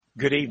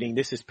Good evening.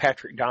 This is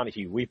Patrick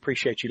Donahue. We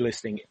appreciate you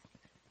listening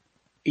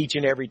each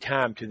and every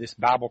time to this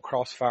Bible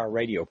Crossfire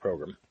radio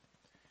program.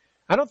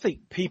 I don't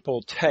think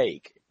people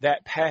take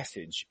that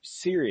passage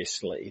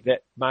seriously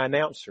that my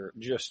announcer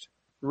just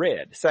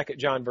read. 2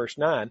 John verse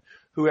 9,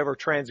 whoever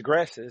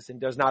transgresses and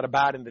does not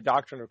abide in the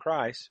doctrine of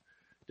Christ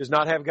does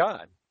not have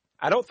God.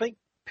 I don't think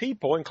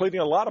people,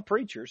 including a lot of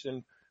preachers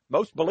and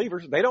most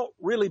believers, they don't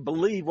really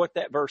believe what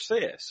that verse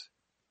says.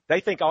 They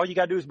think all you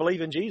got to do is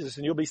believe in Jesus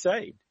and you'll be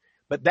saved.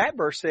 But that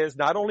verse says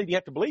not only do you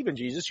have to believe in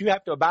Jesus, you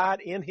have to abide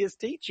in his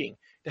teaching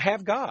to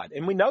have God.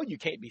 And we know you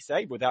can't be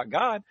saved without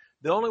God.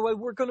 The only way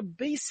we're going to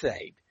be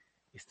saved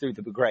is through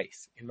the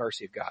grace and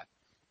mercy of God.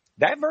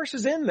 That verse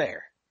is in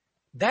there.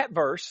 That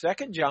verse,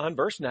 2 John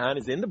verse 9,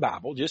 is in the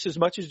Bible just as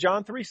much as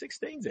John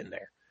 3:16 is in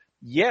there.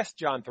 Yes,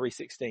 John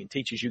 3:16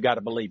 teaches you got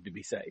to believe to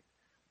be saved.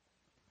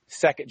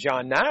 2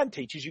 John 9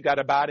 teaches you got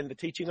to abide in the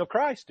teaching of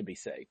Christ to be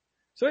saved.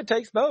 So it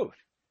takes both.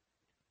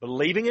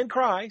 Believing in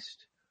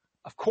Christ.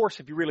 Of course,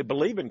 if you really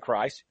believe in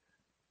Christ,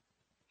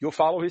 you'll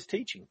follow his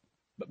teaching.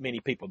 But many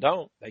people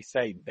don't. They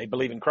say they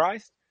believe in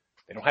Christ.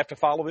 They don't have to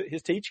follow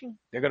his teaching.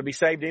 They're going to be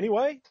saved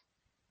anyway.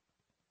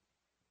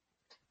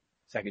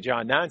 2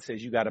 John 9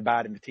 says you got to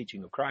abide in the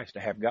teaching of Christ to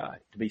have God,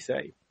 to be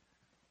saved.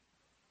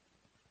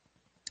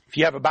 If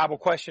you have a Bible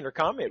question or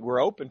comment,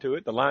 we're open to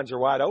it. The lines are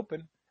wide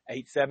open.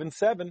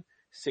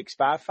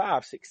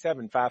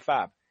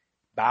 877-655-6755.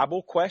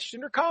 Bible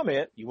question or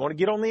comment. You want to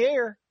get on the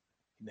air.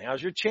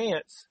 Now's your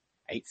chance.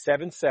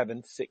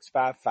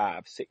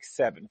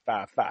 877-655-6755.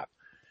 I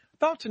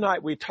thought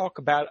tonight we'd talk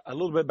about a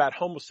little bit about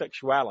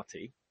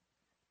homosexuality,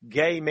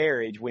 gay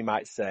marriage, we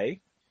might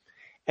say,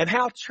 and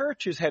how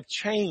churches have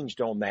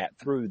changed on that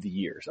through the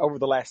years, over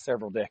the last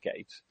several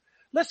decades.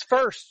 Let's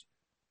first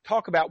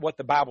talk about what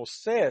the Bible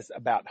says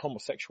about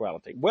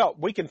homosexuality. Well,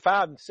 we can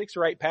find 6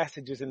 or 8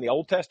 passages in the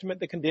Old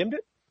Testament that condemned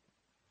it,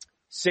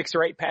 6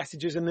 or 8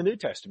 passages in the New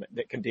Testament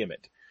that condemn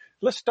it.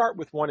 Let's start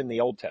with one in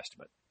the Old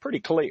Testament. Pretty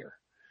clear.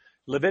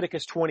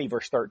 Leviticus 20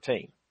 verse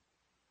 13.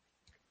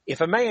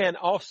 If a man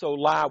also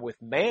lie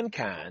with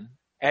mankind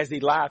as he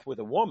lieth with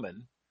a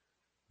woman,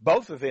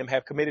 both of them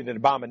have committed an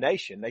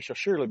abomination. They shall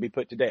surely be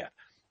put to death.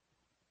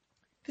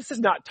 This is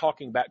not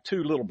talking about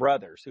 2 little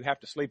brothers who have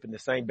to sleep in the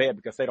same bed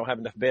because they don't have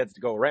enough beds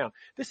to go around.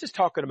 This is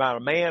talking about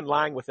a man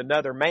lying with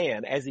another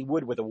man as he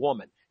would with a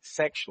woman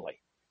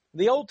sexually.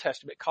 The Old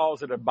Testament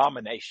calls it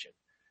abomination.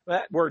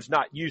 That word's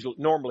not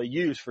normally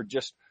used for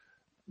just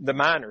the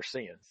minor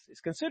sins. It's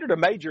considered a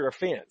major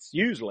offense,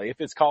 usually, if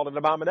it's called an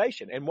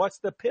abomination. And what's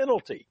the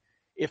penalty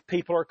if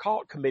people are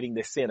caught committing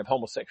this sin of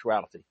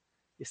homosexuality?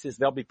 It says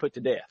they'll be put to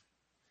death.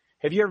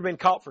 Have you ever been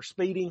caught for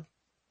speeding?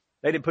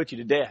 They didn't put you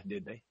to death,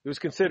 did they? It was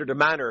considered a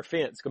minor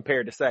offense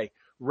compared to, say,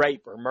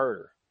 rape or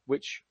murder,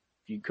 which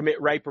if you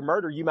commit rape or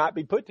murder, you might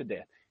be put to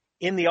death.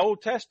 In the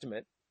Old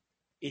Testament,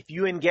 if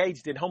you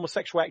engaged in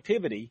homosexual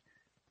activity,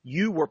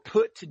 you were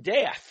put to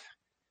death.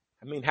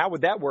 I mean, how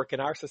would that work in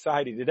our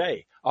society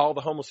today? All the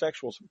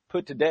homosexuals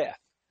put to death.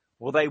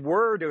 Well, they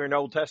were during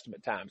Old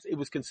Testament times. It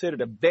was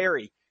considered a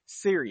very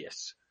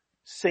serious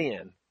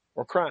sin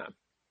or crime.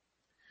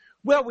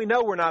 Well, we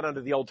know we're not under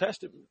the Old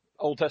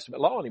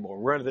Testament law anymore.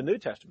 We're under the New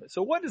Testament.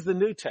 So what does the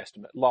New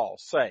Testament law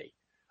say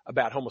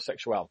about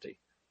homosexuality?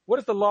 What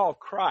does the law of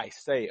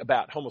Christ say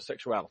about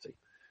homosexuality?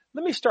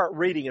 Let me start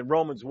reading in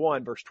Romans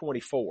 1 verse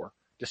 24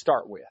 to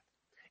start with.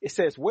 It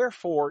says,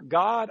 wherefore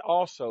God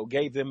also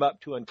gave them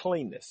up to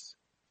uncleanness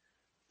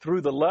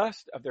through the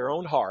lust of their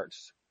own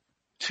hearts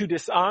to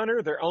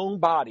dishonor their own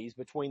bodies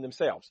between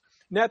themselves.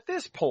 Now at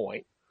this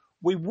point,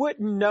 we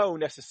wouldn't know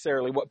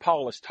necessarily what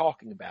Paul is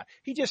talking about.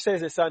 He just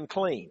says it's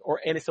unclean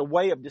and it's a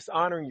way of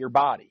dishonoring your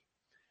body.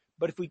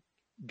 But if we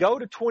go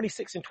to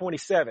 26 and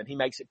 27, he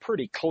makes it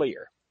pretty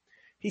clear.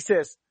 He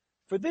says,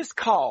 for this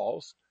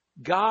cause,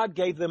 God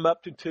gave them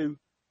up to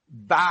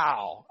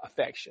vile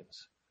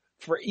affections.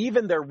 For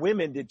even their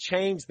women did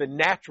change the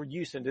natural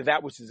use into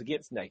that which is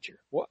against nature.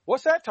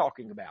 What's that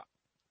talking about?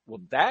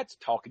 Well, that's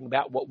talking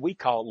about what we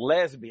call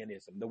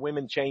lesbianism, the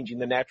women changing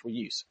the natural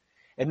use.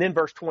 And then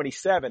verse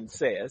 27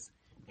 says,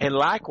 and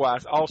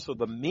likewise also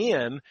the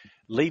men,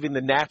 leaving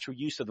the natural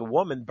use of the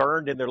woman,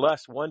 burned in their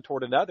lust one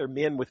toward another,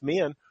 men with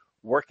men,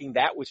 working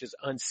that which is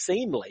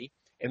unseemly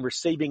and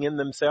receiving in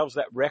themselves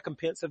that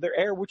recompense of their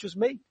error, which was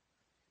meat.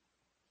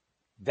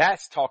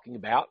 That's talking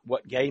about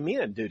what gay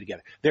men do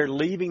together. They're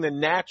leaving the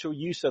natural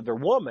use of their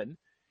woman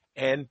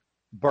and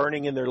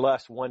burning in their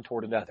lust one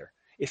toward another.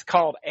 It's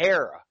called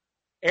error,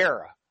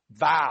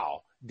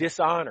 vile,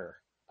 dishonor,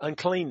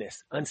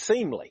 uncleanness,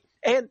 unseemly.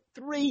 And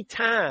 3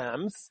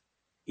 times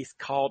it's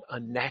called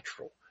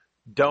unnatural.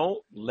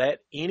 Don't let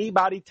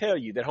anybody tell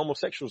you that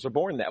homosexuals are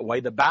born that way.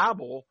 The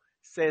Bible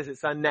says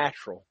it's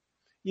unnatural.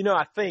 You know,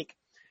 I think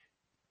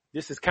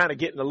this is kind of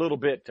getting a little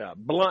bit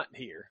blunt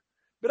here.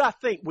 But I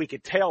think we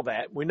could tell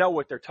that. We know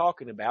what they're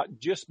talking about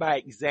just by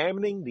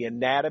examining the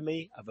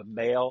anatomy of a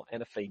male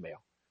and a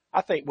female.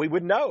 I think we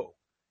would know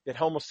that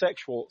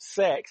homosexual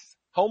sex,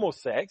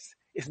 homosex,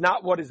 is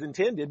not what is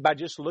intended by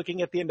just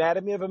looking at the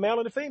anatomy of a male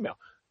and a female.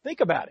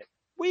 Think about it.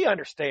 We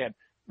understand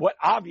what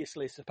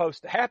obviously is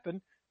supposed to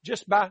happen.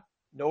 just by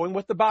knowing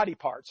what the body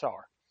parts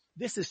are.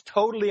 This is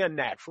totally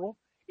unnatural.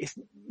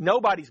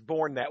 Nobody's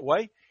born that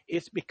way.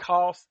 It's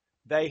because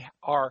they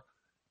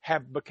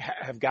have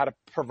got a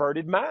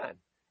perverted mind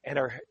and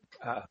are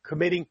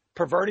committing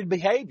perverted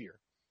behavior.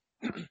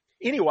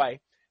 Anyway,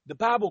 the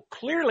Bible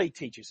clearly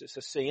teaches us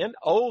a sin,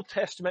 Old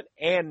Testament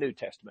and New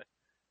Testament.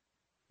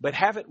 But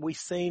haven't we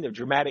seen a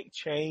dramatic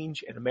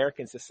change in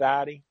American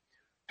society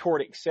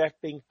toward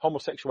accepting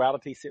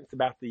homosexuality since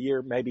about the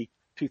year maybe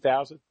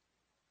 2000?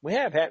 We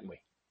have, haven't we?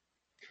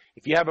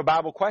 If you have a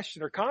Bible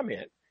question or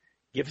comment,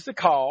 give us a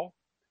call,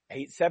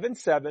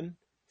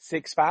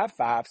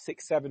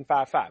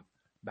 877-655-6755.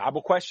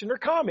 Bible question or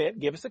comment,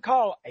 give us a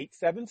call,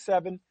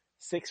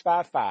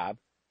 877-655-6755.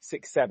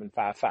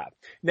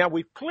 Now,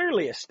 we've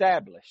clearly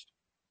established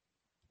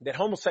that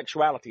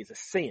homosexuality is a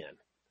sin.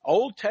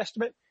 Old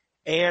Testament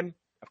and,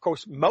 of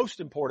course, most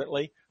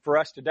importantly for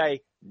us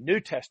today, New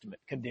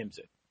Testament condemns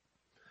it.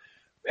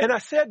 And I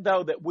said,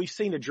 though, that we've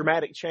seen a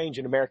dramatic change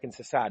in American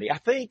society. I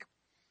think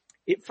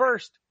it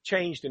first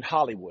changed in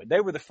Hollywood.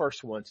 They were the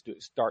first ones to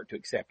start to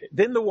accept it.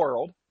 Then the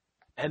world,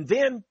 and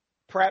then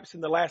perhaps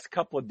in the last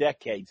couple of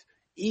decades,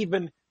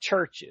 even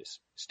churches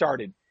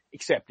started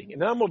accepting it.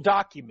 And I'm going to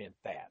document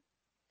that.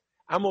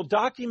 I'm going to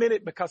document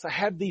it because I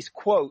have these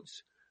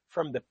quotes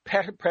from the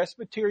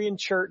Presbyterian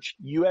Church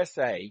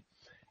USA,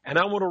 and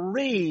I want to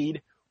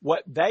read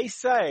what they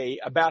say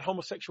about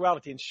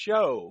homosexuality and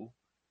show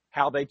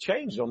how they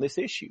changed on this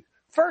issue.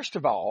 First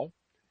of all,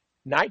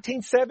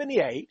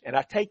 1978, and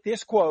I take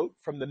this quote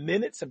from the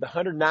minutes of the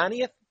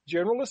 190th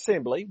General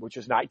Assembly, which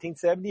is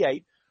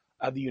 1978,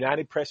 of the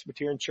United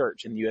Presbyterian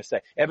Church in the USA.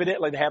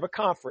 Evidently, they have a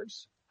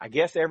conference, I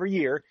guess, every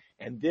year,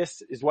 and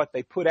this is what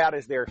they put out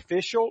as their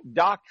official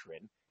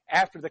doctrine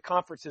after the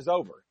conference is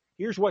over.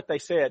 Here's what they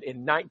said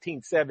in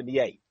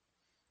 1978.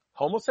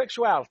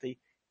 Homosexuality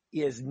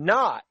is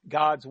not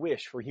God's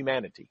wish for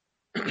humanity.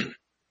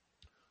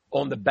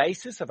 On the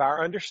basis of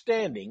our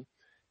understanding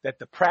that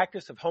the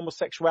practice of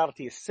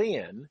homosexuality is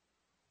sin,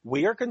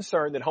 we are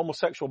concerned that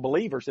homosexual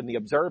believers in the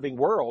observing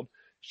world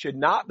should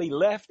not be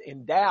left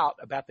in doubt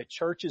about the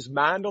church's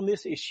mind on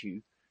this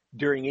issue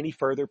during any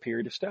further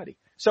period of study.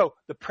 So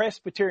the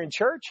Presbyterian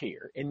Church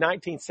here in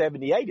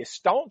 1978 is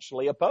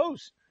staunchly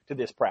opposed to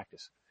this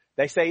practice.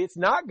 They say it's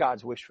not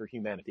God's wish for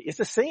humanity. It's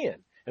a sin.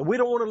 And we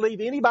don't want to leave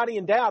anybody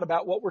in doubt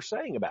about what we're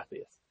saying about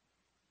this.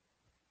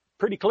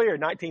 Pretty clear,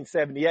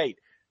 1978,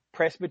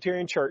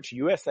 Presbyterian Church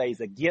USA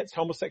is against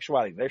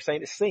homosexuality. They're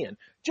saying it's sin,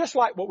 just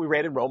like what we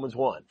read in Romans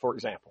 1, for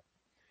example.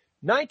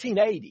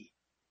 1980,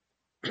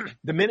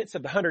 the minutes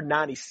of the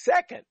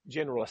 192nd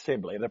General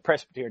Assembly of the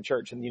Presbyterian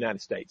Church in the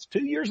United States,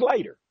 2 years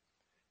later,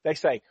 they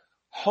say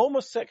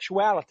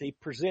homosexuality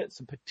presents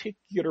a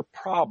particular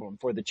problem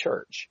for the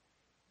church.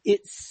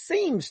 It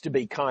seems to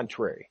be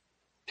contrary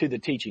to the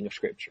teaching of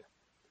Scripture.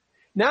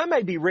 Now, I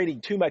may be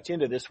reading too much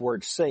into this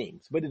word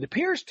seems, but it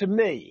appears to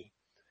me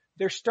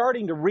they're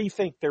starting to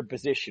rethink their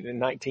position in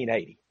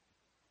 1980.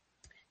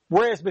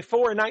 Whereas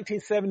before in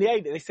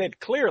 1978, they said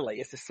clearly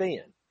it's a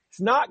sin.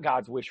 It's not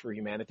God's wish for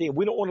humanity, and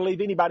we don't want to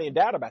leave anybody in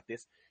doubt about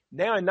this.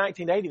 Now in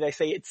 1980, they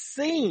say it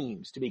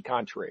seems to be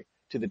contrary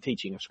to the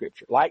teaching of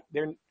Scripture. Like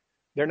they're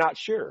not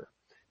sure.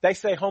 They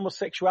say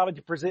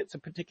homosexuality presents a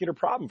particular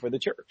problem for the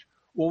church.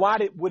 Well,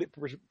 why would it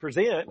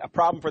present a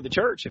problem for the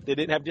church if they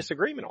didn't have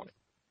disagreement on it?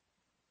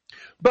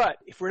 But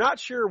if we're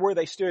not sure where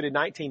they stood in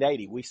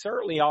 1980, we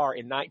certainly are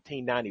in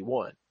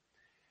 1991.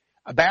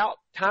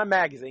 Time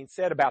magazine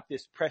said about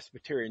this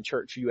Presbyterian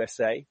Church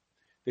USA,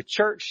 the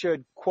church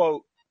should,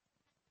 quote,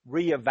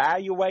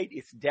 reevaluate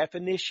its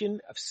definition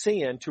of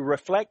sin to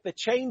reflect the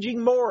changing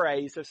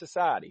mores of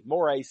society.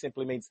 Mores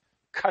simply means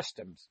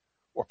customs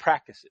or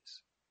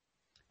practices.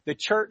 The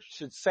church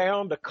should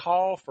sound a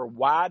call for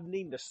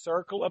widening the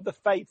circle of the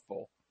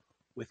faithful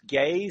with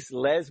gays,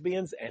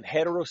 lesbians, and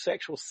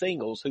heterosexual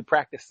singles who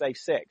practice safe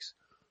sex.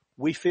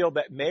 We feel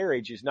that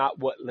marriage is not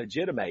what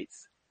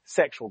legitimates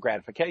sexual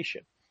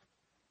gratification.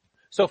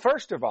 So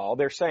first of all,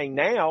 they're saying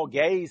now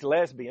gays,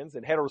 lesbians,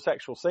 and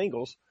heterosexual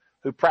singles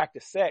who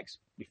practice sex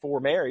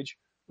before marriage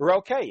are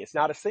okay. It's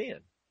not a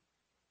sin.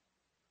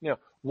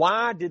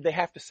 Why did they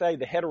have to say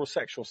the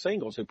heterosexual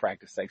singles who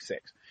practice safe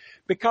sex?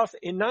 Because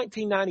in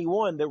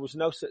 1991, there was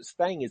no such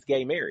thing as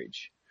gay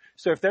marriage.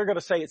 So if they're going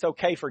to say it's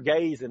okay for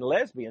gays and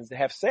lesbians to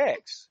have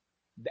sex,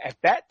 at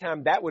that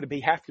time that would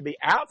have to be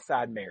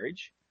outside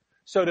marriage.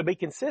 So to be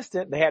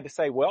consistent, they had to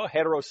say, well,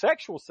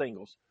 heterosexual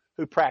singles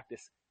who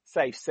practice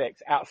safe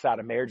sex outside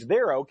of marriage,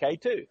 they're okay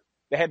too.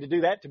 They had to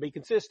do that to be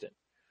consistent.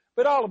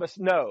 But all of us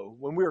know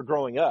when we were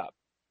growing up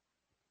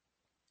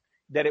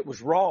that it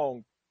was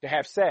wrong to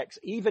have sex,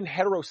 even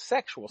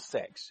heterosexual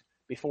sex,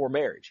 before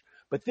marriage.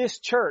 But this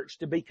church,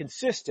 to be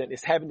consistent,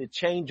 is having to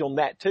change on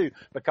that too,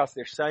 because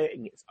they're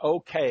saying it's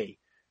okay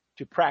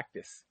to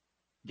practice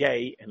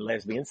gay and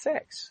lesbian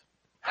sex.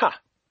 You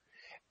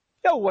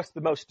know what's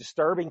the most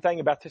disturbing thing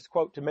about this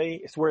quote to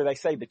me? It's where they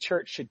say the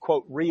church should,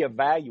 quote,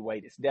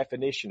 reevaluate its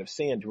definition of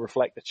sin to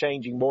reflect the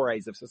changing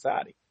mores of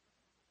society.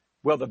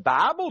 Well, the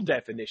Bible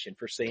definition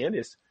for sin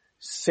is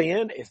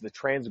Sin is the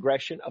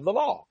transgression of the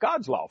law,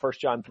 God's law, 1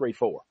 John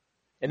 3:4.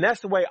 And that's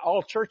the way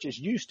all churches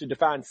used to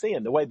define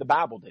sin, the way the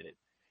Bible did it.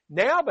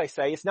 Now they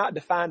say it's not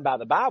defined by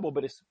the Bible,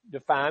 but it's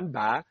defined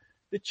by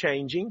the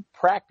changing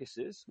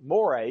practices,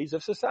 mores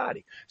of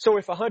society. So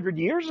if 100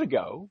 years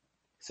ago,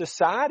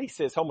 society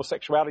says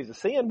homosexuality is a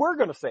sin, we're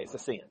going to say it's a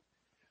sin.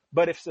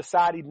 But if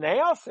society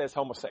now says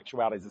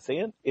homosexuality is a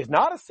sin, is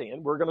not a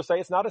sin, we're going to say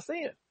it's not a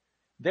sin.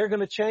 They're going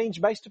to change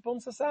based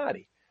upon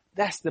society.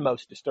 That's the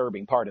most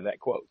disturbing part of that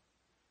quote.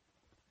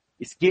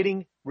 It's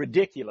getting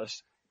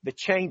ridiculous, the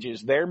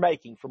changes they're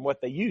making from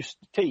what they used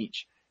to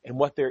teach and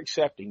what they're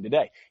accepting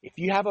today. If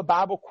you have a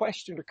Bible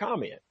question or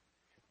comment,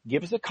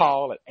 give us a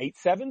call at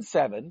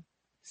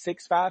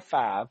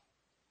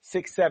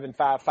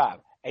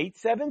 877-655-6755.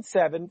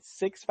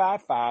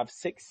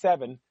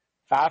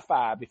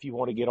 877-655-6755 if you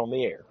want to get on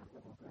the air.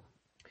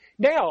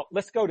 Now,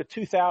 let's go to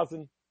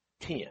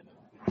 2010.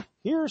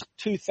 Here's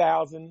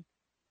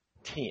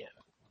 2010.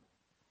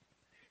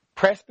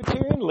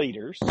 Presbyterian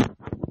leaders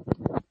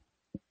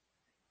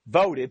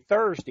voted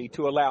Thursday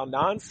to allow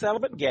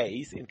non-celibate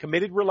gays in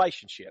committed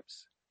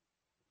relationships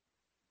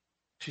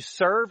to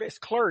serve as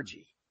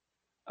clergy,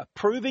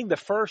 approving the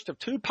first of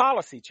two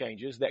policy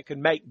changes that could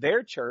make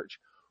their church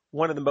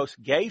one of the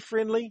most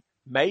gay-friendly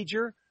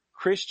major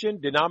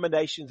Christian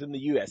denominations in the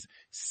U.S.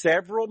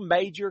 Several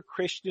major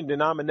Christian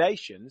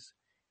denominations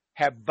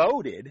have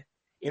voted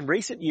in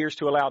recent years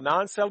to allow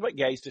non-celibate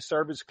gays to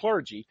serve as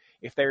clergy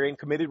if they're in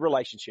committed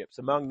relationships.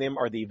 Among them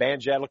are the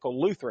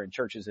evangelical Lutheran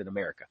churches in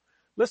America.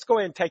 Let's go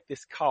ahead and take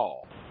this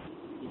call.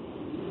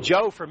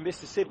 Joe from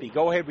Mississippi,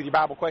 go ahead with your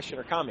Bible question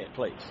or comment,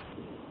 please.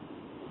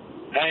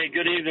 Hey,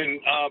 good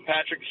evening,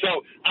 Patrick.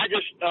 So I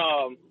just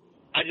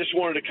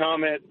wanted to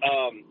comment.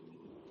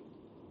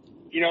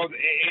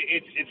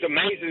 It's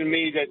amazing to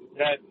me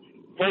that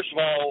first of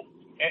all,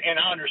 and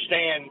I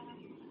understand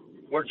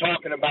we're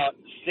talking about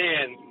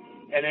sin,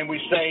 and then we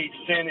say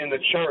sin in the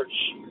church.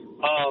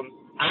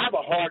 I have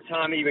a hard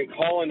time even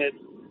calling it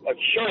a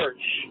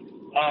church.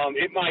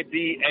 It might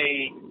be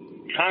a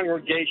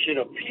congregation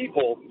of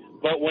people,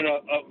 but when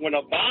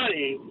a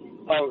body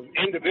of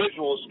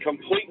individuals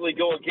completely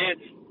go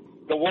against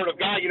the Word of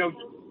God,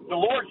 the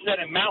Lord said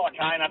in Malachi,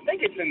 and I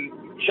think it's in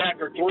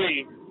chapter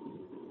 3,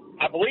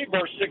 I believe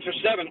verse 6 or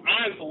 7,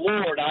 I am the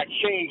Lord, I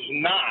change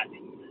not.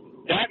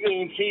 That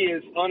means He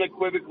is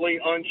unequivocally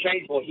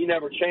unchangeable. He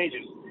never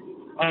changes.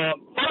 1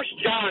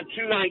 John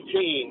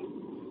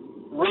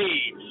 2:19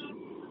 reads,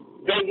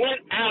 they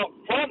went out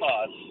from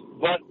us,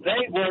 but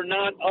they were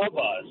not of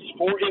us.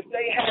 For if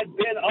they had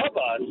been of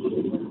us,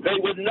 they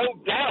would no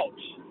doubt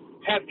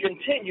have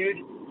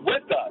continued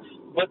with us.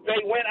 But they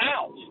went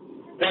out,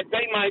 that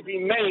they might be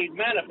made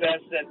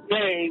manifest that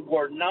they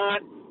were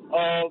not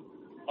of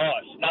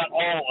us, not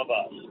all of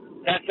us.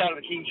 That's out of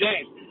the King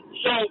James.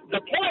 So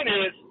the point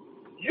is,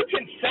 you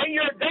can say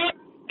you're a duck,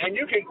 and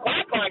you can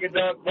quack like a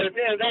duck, but at the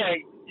end of the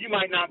day, you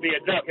might not be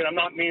a duck. And I'm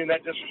not meaning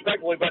that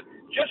disrespectfully, but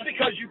just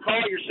because you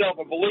call yourself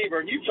a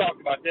believer, and you talked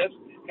about this,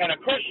 and a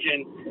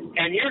Christian,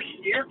 and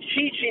you're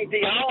teaching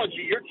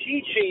theology, you're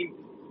teaching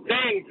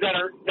things that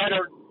are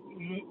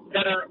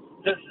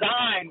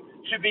designed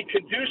to be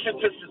conducive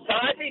to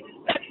society,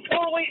 that's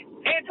totally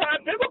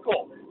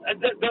anti-biblical.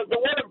 The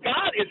Word of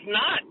God is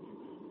not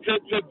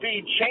to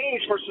be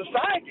changed for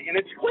society, and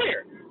it's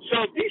clear.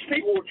 So if these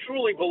people were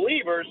truly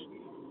believers,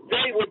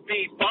 they would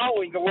be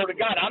following the Word of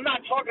God. I'm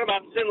not talking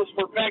about sinless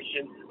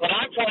perfection, but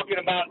I'm talking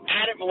about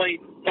adamantly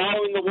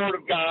following the Word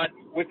of God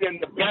within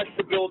the best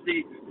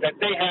ability that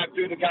they have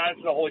through the guidance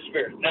of the Holy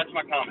Spirit. That's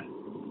my comment.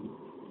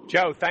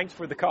 Joe, thanks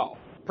for the call.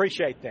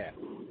 Appreciate that.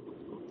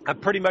 I'm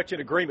pretty much in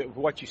agreement with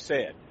what you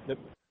said.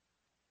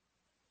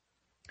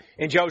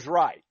 And Joe's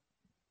right.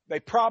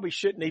 They probably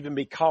shouldn't even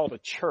be called a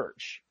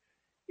church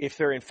if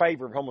they're in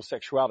favor of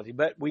homosexuality.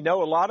 But we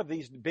know a lot of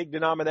these big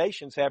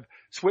denominations have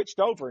switched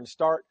over and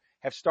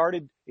have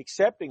started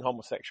accepting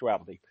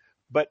homosexuality.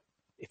 But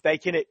if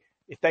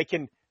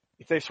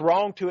it's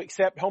wrong to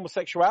accept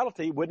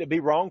homosexuality, wouldn't it be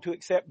wrong to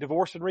accept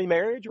divorce and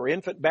remarriage or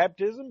infant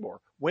baptism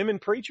or women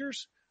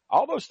preachers?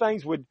 All those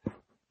things would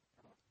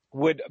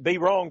be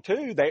wrong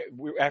too.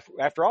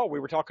 After all, we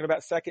were talking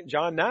about 2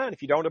 John 9.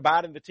 If you don't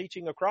abide in the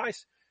teaching of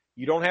Christ,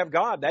 you don't have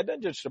God. That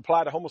doesn't just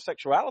apply to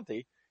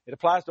homosexuality. It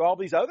applies to all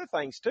these other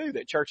things too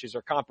that churches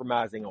are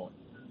compromising on.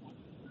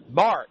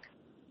 Mark,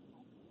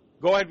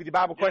 go ahead with your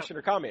Bible question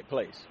or comment,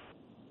 please.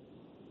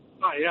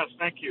 Yes,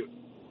 thank you.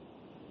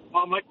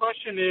 My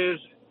question is,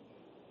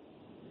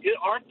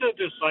 aren't the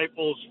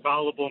disciples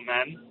fallible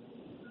men?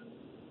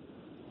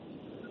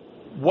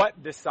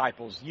 What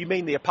disciples? You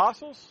mean the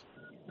apostles?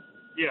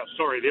 Yeah,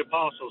 sorry, the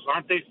apostles.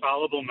 Aren't they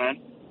fallible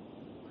men?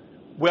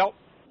 Well,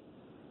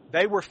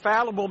 they were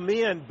fallible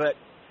men, but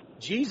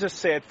Jesus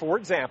said, for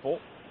example,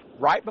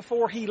 right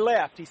before he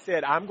left, he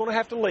said, I'm going to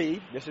have to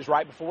leave. This is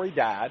right before he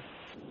died.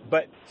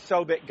 But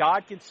so that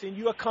God can send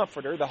you a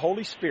comforter, the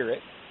Holy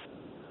Spirit.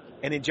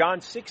 And in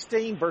John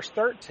 16, verse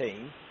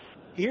 13,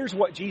 here's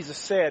what Jesus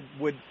said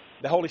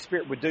the Holy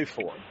Spirit would do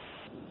for him.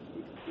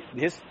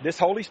 this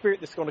Holy Spirit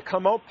that's going to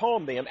come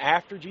upon them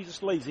after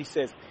Jesus leaves, he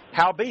says,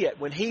 howbeit,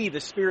 when he,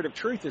 the Spirit of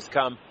truth, has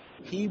come,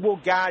 he will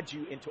guide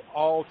you into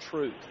all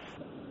truth.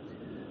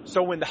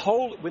 So when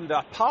the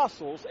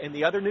apostles and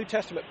the other New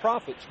Testament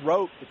prophets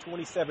wrote the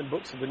 27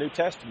 books of the New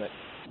Testament,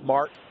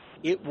 Mark,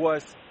 it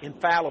was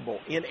infallible,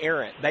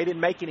 inerrant. They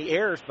didn't make any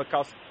errors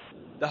because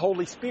the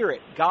Holy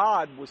Spirit,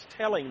 God, was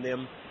telling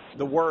them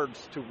the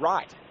words to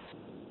write.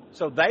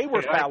 So they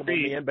were fallible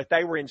men, but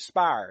they were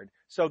inspired,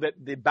 so that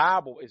the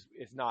Bible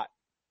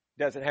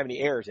doesn't have any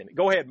errors in it.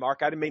 Go ahead,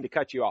 Mark. I didn't mean to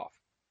cut you off.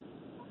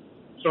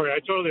 Sorry, I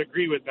totally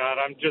agree with that.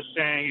 I'm just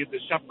saying the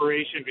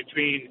separation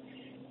between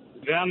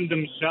them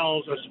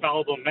themselves as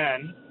fallible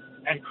men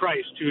and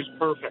Christ, who is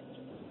perfect.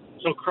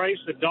 So Christ,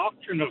 the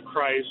doctrine of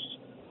Christ,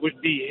 would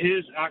be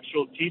his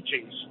actual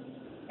teachings.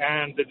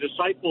 And the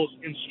disciples'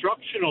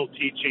 instructional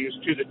teachings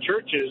to the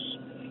churches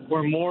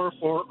were more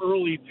for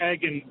early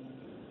pagan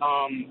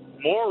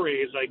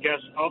mores, I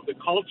guess, of the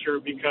culture,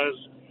 because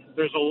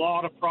there's a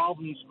lot of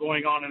problems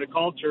going on in the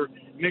culture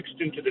mixed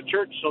into the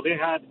church. So they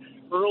had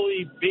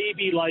early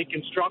baby-like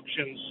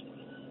instructions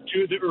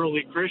to the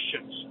early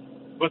Christians.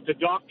 But the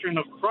doctrine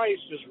of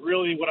Christ is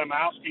really what I'm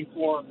asking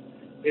for,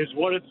 is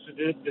what it's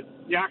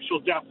the actual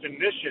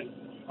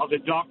definition of the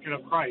doctrine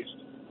of Christ.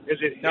 Is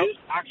it his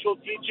actual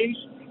teachings,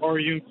 or are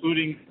you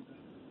including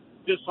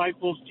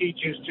disciples'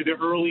 teachings to the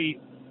early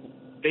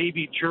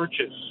baby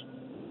churches?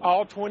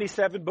 All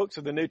 27 books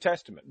of the New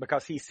Testament,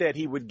 because he said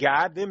he would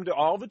guide them to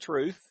all the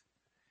truth.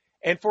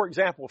 And for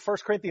example, 1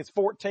 Corinthians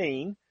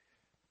 14,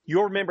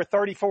 you'll remember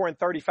 34 and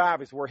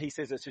 35 is where he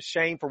says it's a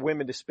shame for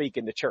women to speak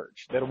in the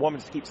church, that a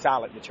woman to keep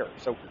silent in the church.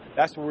 So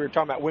that's what we were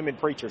talking about women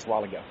preachers a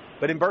while ago.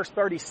 But in verse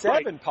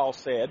 37, right, Paul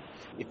said,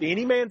 if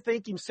any man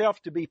think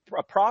himself to be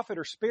a prophet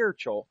or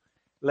spiritual,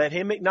 let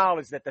him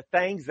acknowledge that the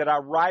things that I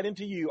write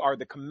unto you are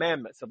the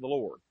commandments of the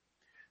Lord.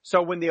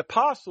 So when the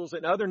apostles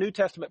and other New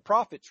Testament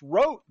prophets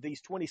wrote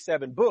these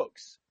 27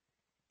 books,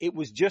 it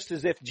was just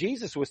as if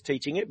Jesus was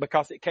teaching it,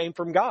 because it came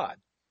from God.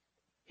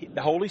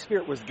 The Holy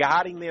Spirit was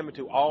guiding them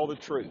into all the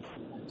truth.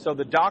 So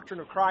the doctrine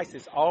of Christ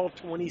is all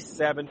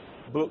 27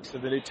 books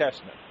of the New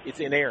Testament. It's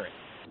inerrant.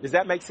 Does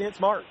that make sense,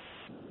 Mark?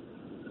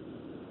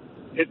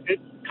 It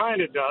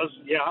kind of does.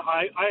 Yeah,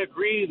 I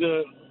agree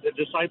the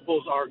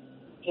disciples are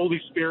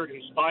Holy Spirit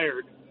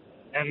inspired,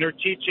 and their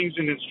teachings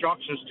and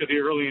instructions to the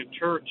early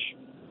church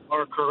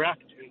are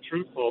correct and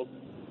truthful.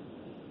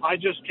 I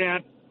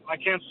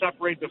can't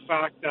separate the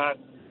fact that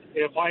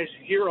if I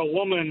hear a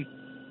woman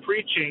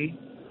preaching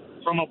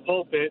from a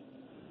pulpit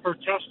her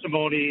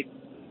testimony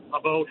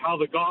about how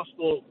the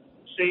gospel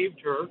saved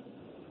her,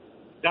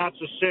 that's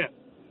a sin.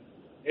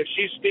 If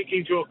she's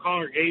speaking to a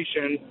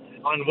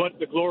congregation on what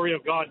the glory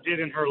of God did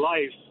in her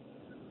life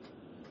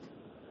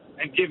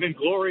and giving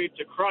glory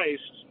to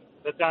Christ,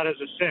 that is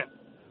a sin.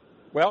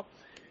 Well,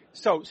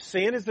 so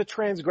sin is the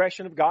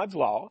transgression of God's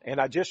law, and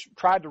I just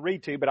tried to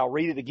read to you, but I'll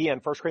read it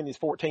again, 1 Corinthians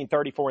 14,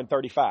 34 and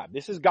 35.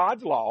 This is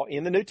God's law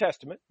in the New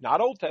Testament,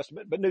 not Old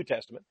Testament, but New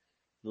Testament.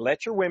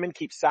 Let your women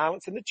keep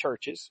silence in the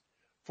churches,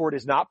 for it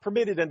is not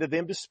permitted unto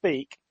them to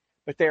speak,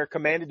 but they are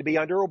commanded to be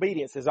under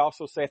obedience, as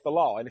also saith the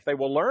law. And if they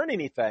will learn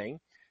anything,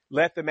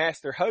 let them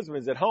ask their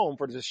husbands at home,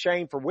 for it is a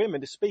shame for women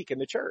to speak in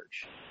the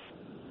church.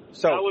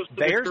 So that was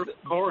there's the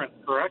Corinth,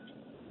 correct?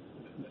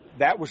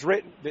 That was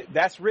written.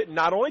 That's written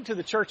not only to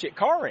the church at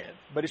Corinth,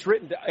 but it's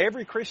written to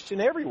every Christian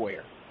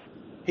everywhere.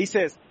 He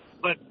says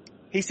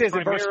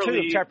in verse 2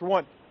 of chapter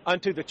 1,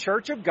 unto the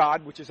church of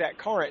God, which is at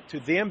Corinth, to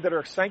them that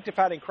are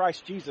sanctified in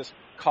Christ Jesus,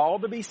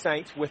 called to be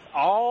saints, with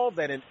all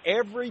that in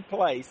every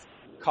place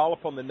call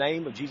upon the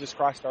name of Jesus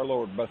Christ our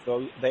Lord, both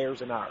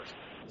theirs and ours.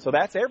 So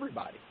that's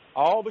everybody,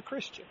 all the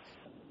Christians.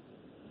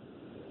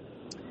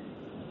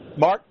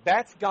 Mark,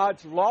 that's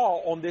God's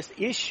law on this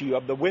issue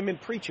of the women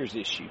preachers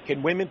issue.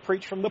 Can women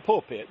preach from the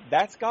pulpit?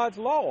 That's God's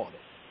law on it.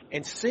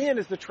 And sin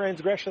is the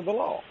transgression of the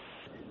law.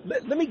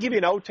 Let me give you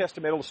an Old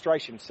Testament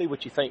illustration and see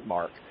what you think,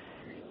 Mark.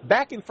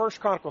 Back in 1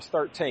 Chronicles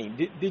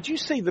 13, did you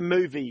see the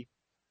movie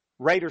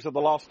Raiders of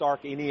the Lost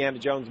Ark, Indiana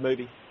Jones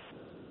movie?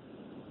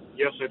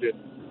 Yes, I did.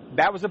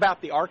 That was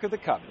about the Ark of the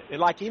Covenant. And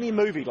like any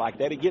movie like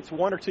that, it gets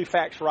one or two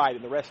facts right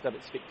and the rest of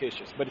it's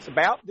fictitious. But it's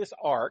about this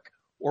ark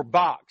or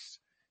box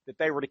that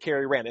they were to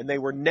carry around. And they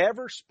were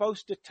never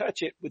supposed to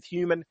touch it with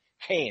human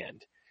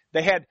hand.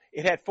 It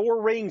had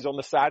 4 rings on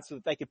the side so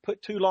that they could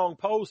put 2 long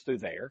poles through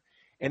there.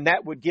 And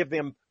that would give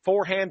them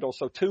 4 handles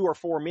so 2 or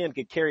 4 men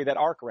could carry that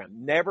ark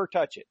around. Never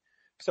touch it.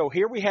 So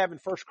here we have in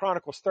 1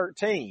 Chronicles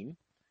 13,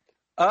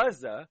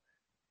 Uzzah,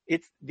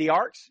 it's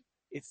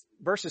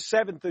verses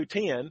 7 through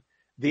 10.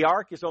 The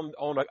ark is on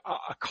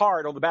a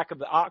cart on the back of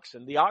the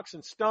oxen. The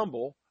oxen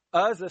stumble.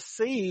 Uzzah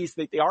sees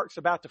that the ark's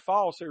about to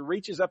fall, so he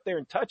reaches up there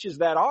and touches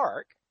that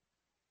ark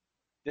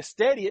to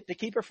steady it to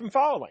keep it from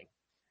falling.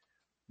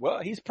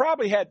 Well, he's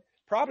probably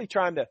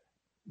trying to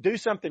do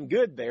something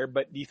good there,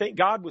 but do you think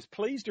God was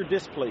pleased or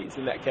displeased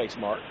in that case,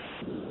 Mark?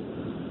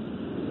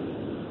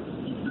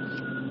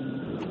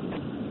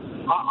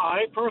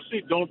 I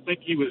personally don't think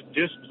he was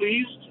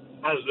displeased,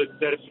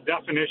 that it's the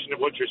definition of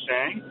what you're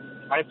saying.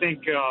 I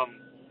think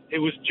it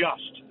was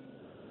just.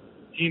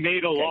 he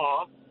made a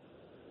law,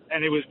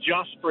 and it was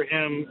just for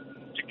him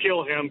to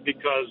kill him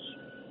because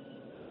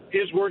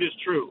his word is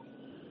true.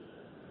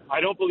 I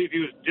don't believe he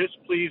was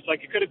displeased.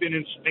 Like, it could have been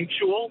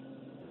instinctual.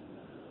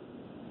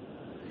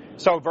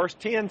 So verse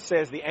 10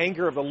 says the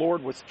anger of the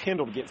Lord was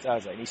kindled against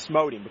Uzzah, and he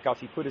smote him because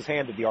he put his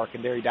hand to the ark,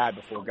 and there he died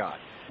before God.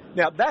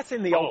 Now, that's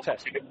in the Old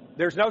Testament.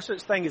 There's no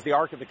such thing as the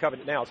Ark of the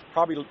Covenant now. It's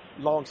probably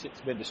long since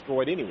been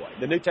destroyed anyway.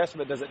 The New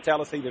Testament doesn't tell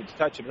us either to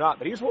touch it or not.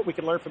 But here's what we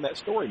can learn from that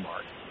story,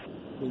 Mark.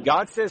 When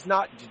God says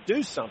not to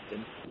do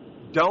something,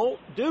 don't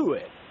do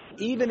it,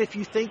 even if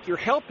you think you're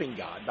helping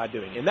God by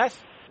doing it. And that's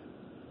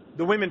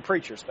the women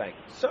preachers thing.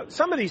 So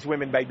some of these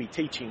women may be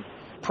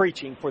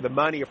preaching for the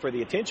money or for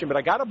the attention, but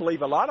I got to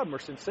believe a lot of them are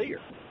sincere.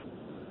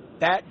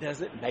 That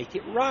doesn't make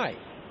it right.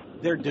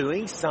 They're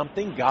doing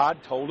something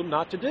God told them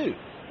not to do.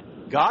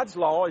 God's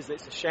law is that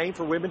it's a shame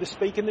for women to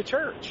speak in the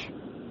church.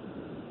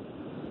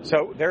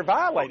 So they're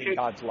violating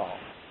God's law.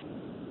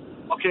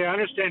 Okay, I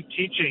understand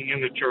teaching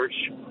in the church,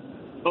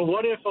 but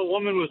what if a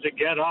woman was to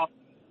get up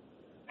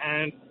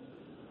and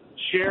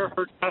share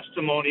her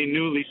testimony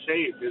newly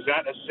saved? Is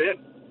that a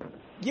sin?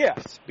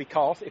 Yes,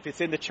 because if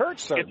it's in the church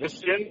service... It's a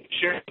sin,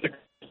 share the...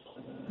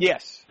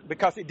 Yes,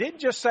 because it didn't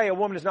just say a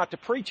woman is not to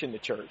preach in the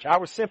church. I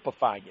was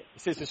simplifying it.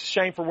 It says it's a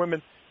shame for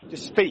women to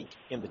speak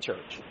in the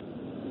church.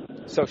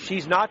 So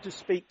she's not to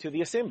speak to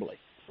the assembly.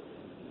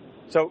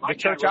 So the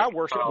church I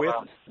worship with,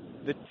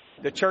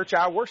 the church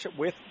I worship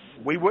with,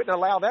 we wouldn't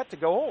allow that to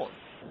go on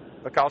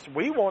because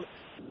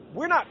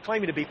we're not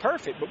claiming to be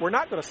perfect, but we're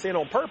not going to sin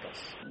on purpose.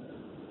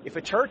 If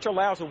a church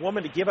allows a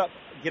woman to get up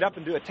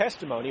and do a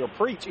testimony or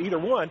preach, either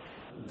one,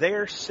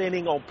 they're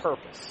sinning on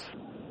purpose.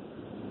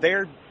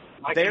 They're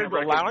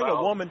allowing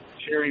a woman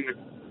sharing the...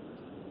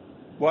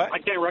 What? I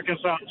can't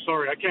reconcile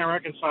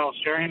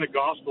sharing the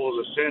gospel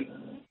as a sin.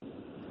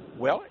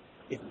 Well,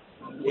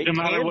 no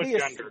matter what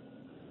gender.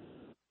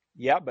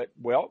 Yeah, but,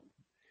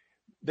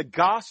 the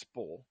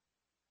gospel,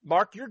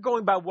 Mark, you're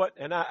going by what,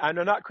 and I'm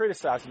not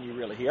criticizing you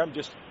really here. I'm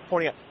just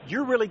pointing out,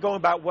 you're really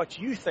going by what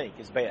you think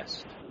is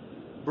best.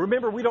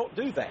 Remember, we don't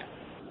do that.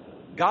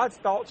 God's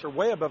thoughts are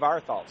way above our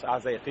thoughts,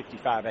 Isaiah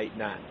 55, 8,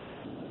 9.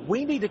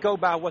 We need to go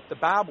by what the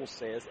Bible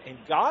says, and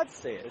God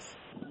says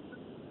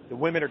the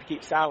women are to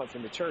keep silence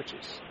in the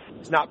churches.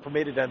 It's not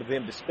permitted unto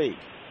them to speak.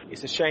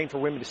 It's a shame for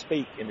women to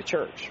speak in the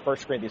church. 1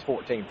 Corinthians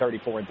 14,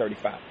 34 and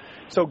 35.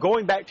 So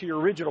going back to your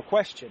original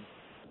question,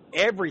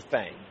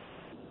 everything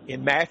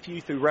in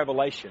Matthew through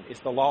Revelation is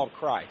the law of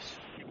Christ.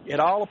 It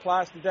all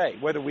applies today,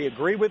 whether we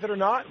agree with it or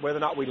not, whether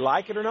or not we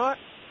like it or not.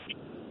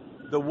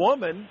 The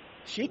woman,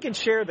 she can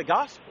share the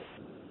gospel.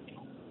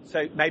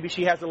 So maybe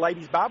she has a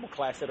ladies' Bible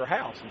class at her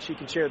house and she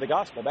can share the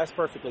gospel. That's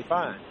perfectly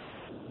fine.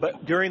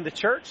 But during the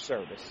church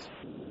service,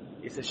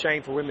 it's a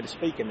shame for women to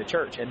speak in the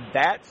church. And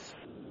that's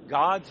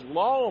God's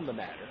law on the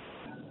matter.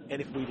 And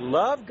if we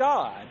love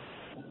God,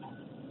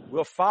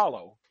 we'll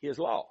follow his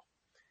law.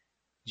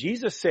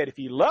 Jesus said, if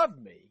you love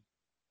me,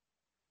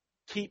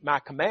 keep my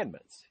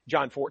commandments.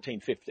 John 14,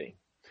 15.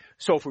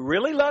 So if we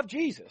really love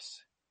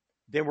Jesus,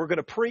 then we're going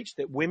to preach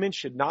that women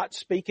should not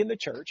speak in the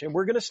church, and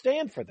we're going to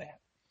stand for that.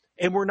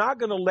 And we're not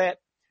going to let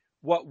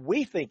what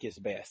we think is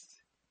best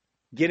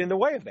get in the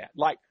way of that.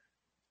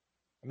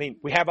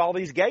 We have all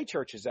these gay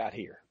churches out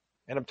here,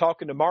 and I'm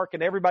talking to Mark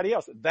and everybody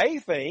else. They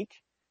think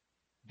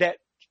that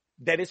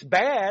it's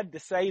bad to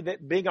say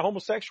that being a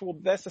homosexual,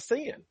 that's a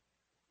sin.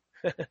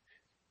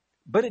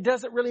 But it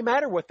doesn't really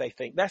matter what they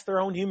think. That's their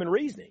own human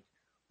reasoning.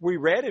 We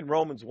read in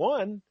Romans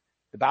 1,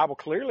 the Bible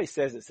clearly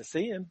says it's a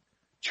sin.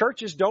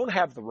 Churches don't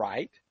have the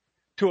right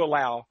to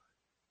allow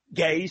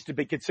gays to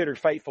be considered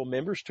faithful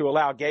members, to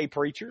allow gay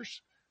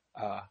preachers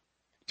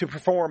to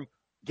perform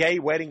gay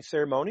wedding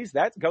ceremonies.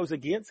 That goes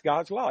against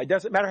God's law. It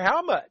doesn't matter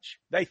how much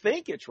they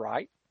think it's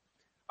right.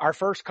 Our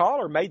first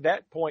caller made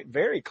that point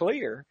very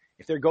clear.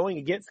 If they're going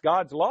against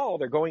God's law,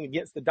 they're going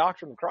against the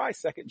doctrine of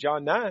Christ, 2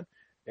 John 9,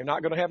 they're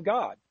not going to have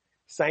God.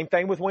 Same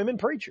thing with women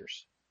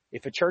preachers.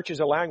 If a church is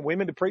allowing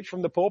women to preach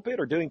from the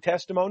pulpit or doing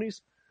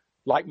testimonies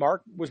like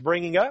Mark was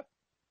bringing up,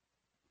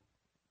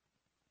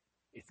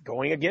 it's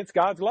going against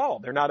God's law.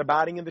 They're not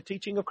abiding in the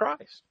teaching of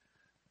Christ.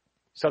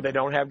 So they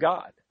don't have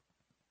God.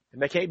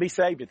 And they can't be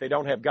saved if they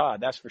don't have God,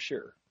 that's for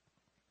sure.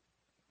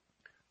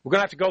 We're going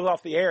to have to go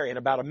off the air in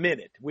about a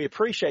minute. We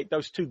appreciate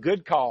those two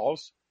good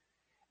calls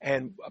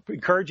and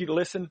encourage you to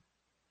listen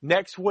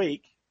next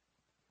week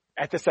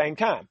at the same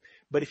time.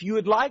 But if you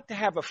would like to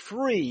have a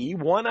free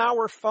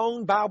 1-hour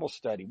phone Bible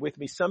study with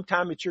me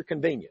sometime at your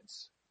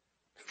convenience,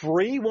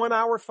 free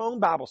 1-hour phone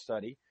Bible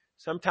study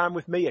sometime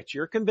with me at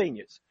your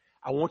convenience,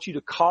 I want you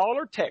to call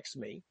or text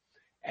me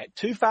at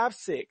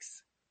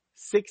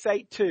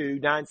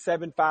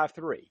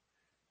 256-682-9753.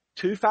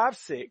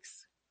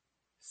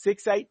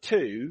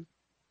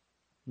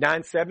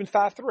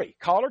 256-682-9753.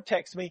 Call or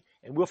text me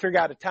and we'll figure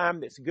out a time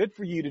that's good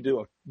for you to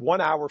do a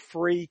 1-hour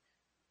free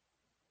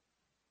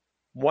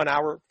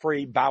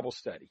Bible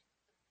study.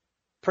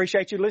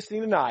 Appreciate you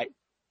listening tonight.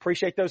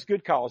 Appreciate those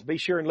good calls. Be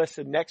sure and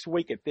listen next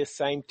week at this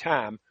same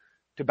time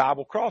to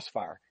Bible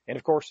Crossfire. And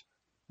of course,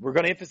 we're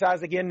going to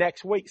emphasize again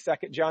next week, 2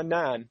 John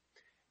 9,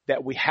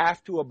 that we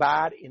have to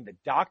abide in the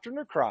doctrine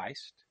of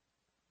Christ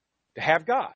to have God.